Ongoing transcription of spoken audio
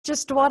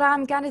just what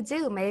I'm gonna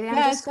do. Maybe I'm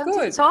just going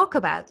to talk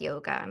about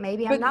yoga.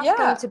 Maybe I'm not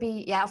going to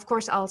be. Yeah, of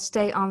course I'll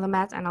stay on the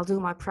mat and I'll do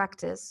my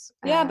practice.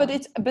 Yeah,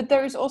 but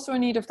there is also a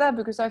need of that,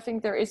 because I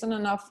think there isn't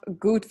enough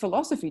good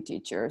philosophy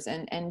teachers,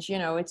 and you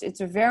know, it's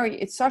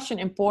such an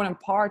important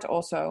part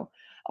also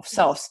of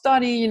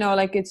self-study. You know,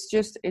 like it's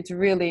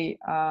really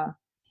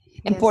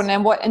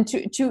important. And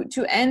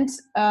to end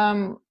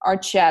our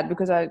chat,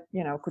 because I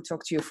could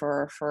talk to you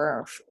for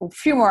a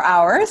few more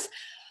hours.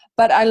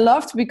 But I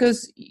loved,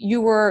 because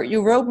you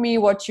wrote me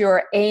what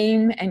your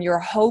aim and your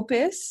hope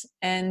is,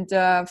 and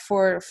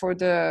for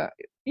the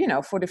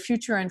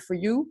future and for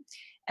you.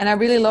 And I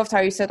really loved how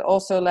you said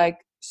also, like,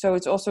 so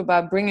it's also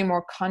about bringing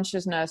more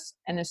consciousness,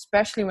 and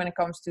especially when it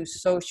comes to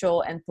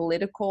social and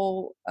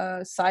political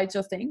sides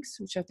of things,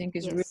 which I think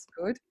is really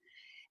good.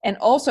 And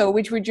also,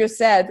 which we just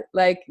said,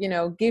 like,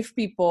 give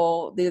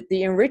people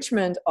the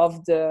enrichment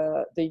of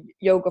the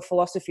yoga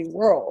philosophy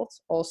world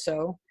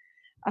also,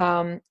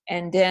 and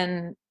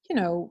then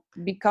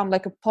become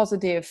like a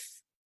positive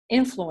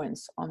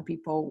influence on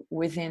people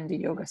within the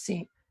yoga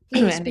scene.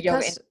 Yes,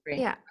 because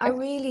I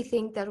really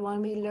think that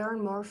when we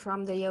learn more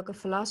from the yoga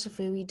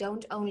philosophy, we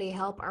don't only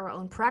help our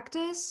own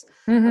practice,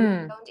 we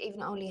don't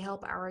even only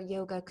help our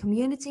yoga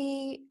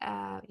community,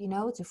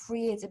 to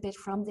free it a bit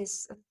from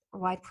this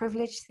white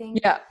privilege thing.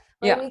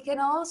 But we can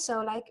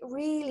also like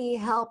really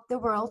help the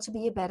world to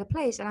be a better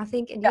place. And I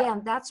think in the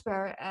end, that's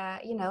where,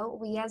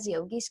 we as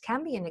yogis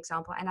can be an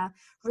example. And I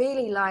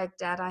really liked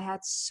that. I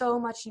had so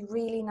much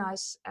really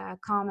nice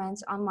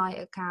comments on my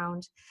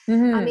account.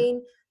 I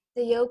mean,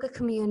 the yoga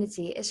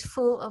community is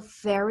full of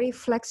very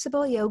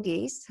flexible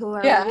yogis who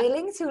are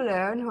willing to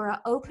learn, who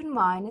are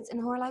open-minded, and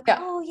who are like,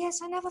 oh yes,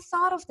 I never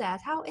thought of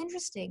that. How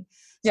interesting.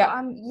 So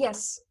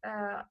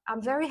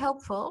I'm very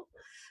hopeful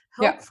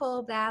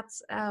that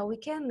we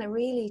can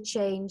really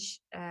change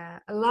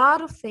a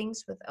lot of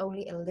things with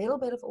only a little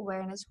bit of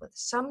awareness, with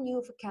some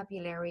new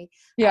vocabulary,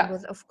 and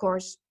with, of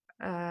course,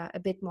 a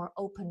bit more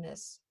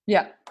openness.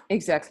 Yeah,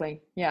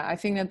 exactly. Yeah, I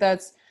think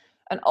that's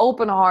an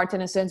open heart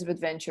and a sense of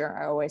adventure,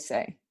 I always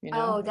say.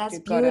 Oh, that's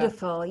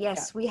beautiful.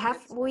 Yes, we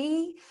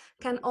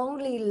can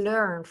only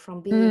learn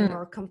from being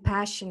more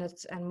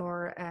compassionate and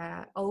more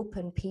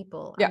open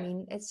people. I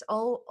mean, it's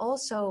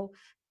also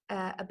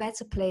a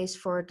better place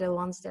for the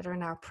ones that are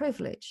now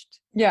privileged.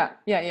 We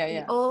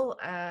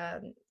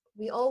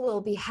all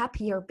will be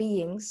happier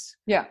beings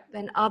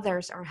when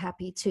others are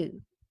happy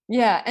too.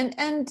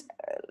 And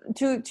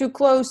to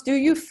close, do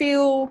you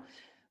feel,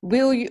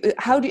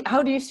 how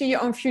do you see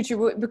your own future?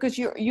 Because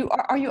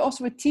are you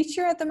also a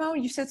teacher at the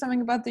moment? You said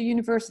something about the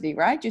university,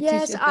 right?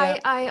 Yes,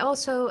 I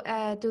also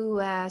do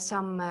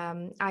some.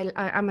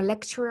 I'm a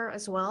lecturer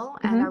as well,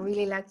 and I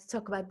really like to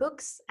talk about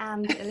books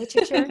and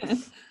literature.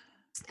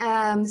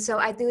 So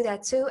I do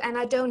that too, and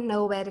I don't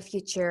know where the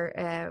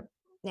future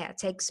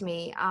takes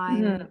me.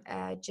 I'm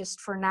just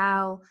for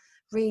now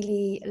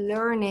really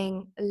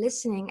learning,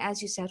 listening.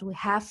 As you said, we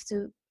have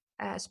to,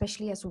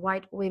 especially as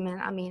white women.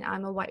 I mean,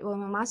 I'm a white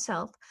woman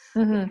myself.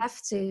 We have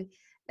to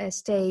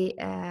stay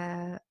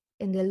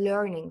in the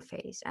learning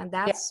phase, and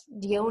that's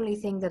the only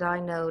thing that I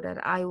know,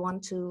 that I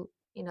want to,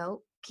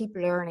 keep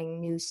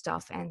learning new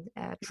stuff and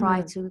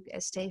try to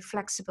stay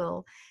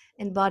flexible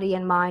in body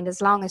and mind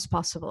as long as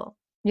possible.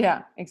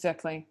 Yeah,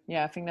 exactly.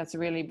 Yeah, I think that's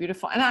really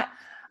beautiful. And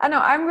I know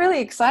I'm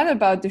really excited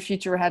about the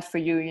future ahead for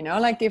you,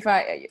 like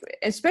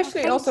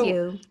especially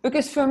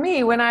because for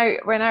me, when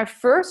I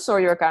first saw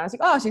your account, I was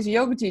like, oh, she's a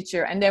yoga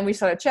teacher. And then we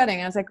started chatting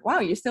and I was like, wow,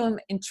 you're still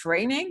in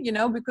training,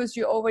 because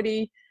you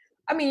already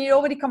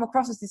come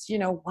across as this,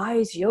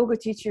 wise yoga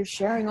teacher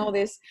sharing all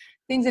these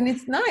things. And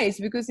it's nice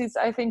because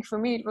I think for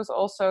me, it was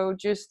also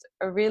just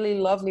a really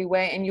lovely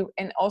way.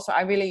 And also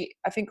I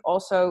think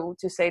also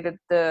to say that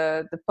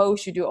the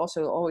posts you do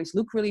also always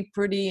look really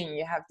pretty, and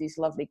you have these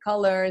lovely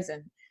colors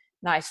and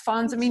nice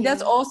fonts. Thank you.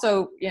 That's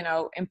also,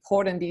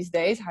 important these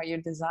days, how you're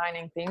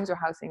designing things or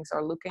how things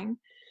are looking.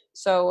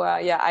 So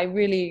I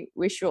really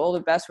wish you all the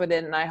best with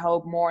it. And I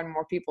hope more and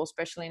more people,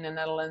 especially in the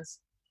Netherlands,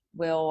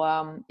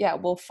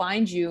 will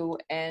find you.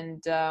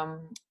 And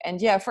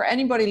for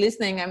anybody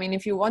listening, I mean,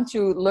 if you want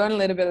to learn a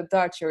little bit of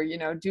Dutch or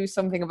do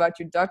something about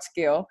your Dutch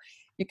skill,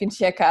 you can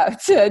check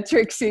out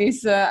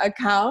Trixie's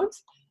account,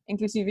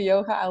 Inclusive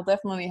Yoga. I'll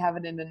definitely have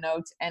it in the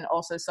notes, and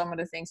also some of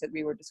the things that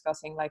we were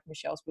discussing, like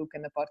Michelle's book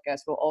and the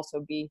podcast, will also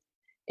be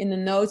in the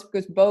notes,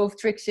 because both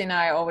Trixie and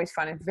I always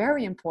find it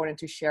very important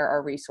to share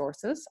our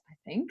resources, I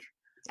think.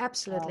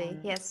 Absolutely.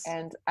 Yes.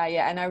 And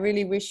I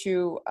really wish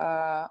you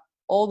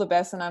all the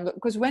best. And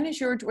because when is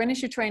your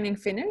training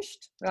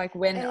finished? Like,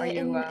 when are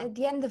you? At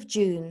the end of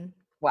June.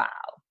 Wow.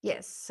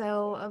 Yes.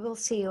 So we'll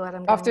see what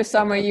I'm. After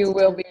summer, you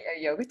will be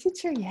a yoga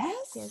teacher.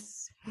 Yes.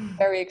 Yes.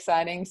 Very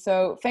exciting.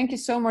 So thank you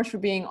so much for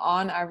being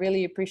on. I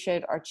really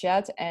appreciate our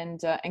chat,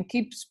 and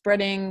keep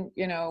spreading,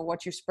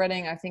 what you're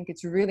spreading. I think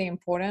it's really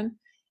important,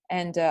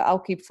 and I'll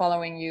keep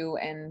following you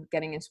and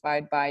getting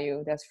inspired by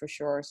you. That's for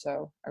sure.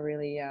 So I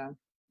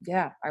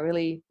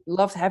really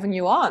loved having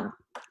you on.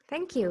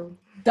 Thank you.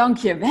 Dank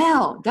je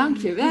wel.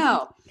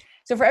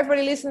 So for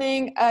everybody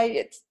listening,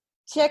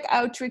 check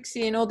out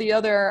Trixie and all the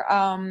other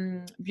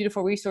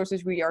beautiful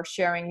resources we are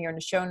sharing here in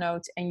the show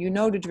notes. And you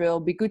know the drill.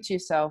 Be good to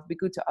yourself. Be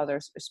good to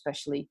others,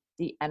 especially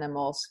the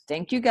animals.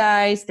 Thank you,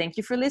 guys. Thank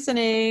you for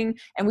listening.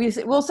 And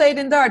we'll say it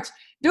in Dutch.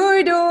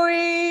 Doei,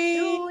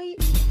 doei.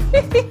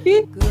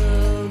 Doei.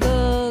 Good.